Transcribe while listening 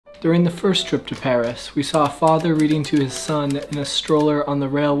During the first trip to Paris, we saw a father reading to his son in a stroller on the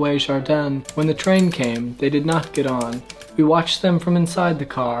railway Jardin. When the train came, they did not get on. We watched them from inside the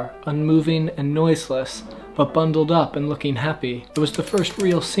car, unmoving and noiseless, but bundled up and looking happy. It was the first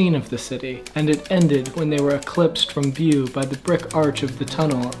real scene of the city, and it ended when they were eclipsed from view by the brick arch of the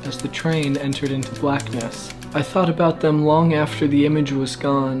tunnel as the train entered into blackness. I thought about them long after the image was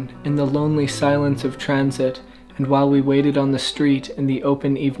gone, in the lonely silence of transit, and while we waited on the street in the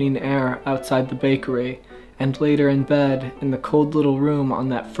open evening air outside the bakery, and later in bed in the cold little room on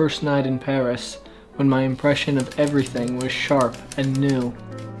that first night in Paris, when my impression of everything was sharp and new.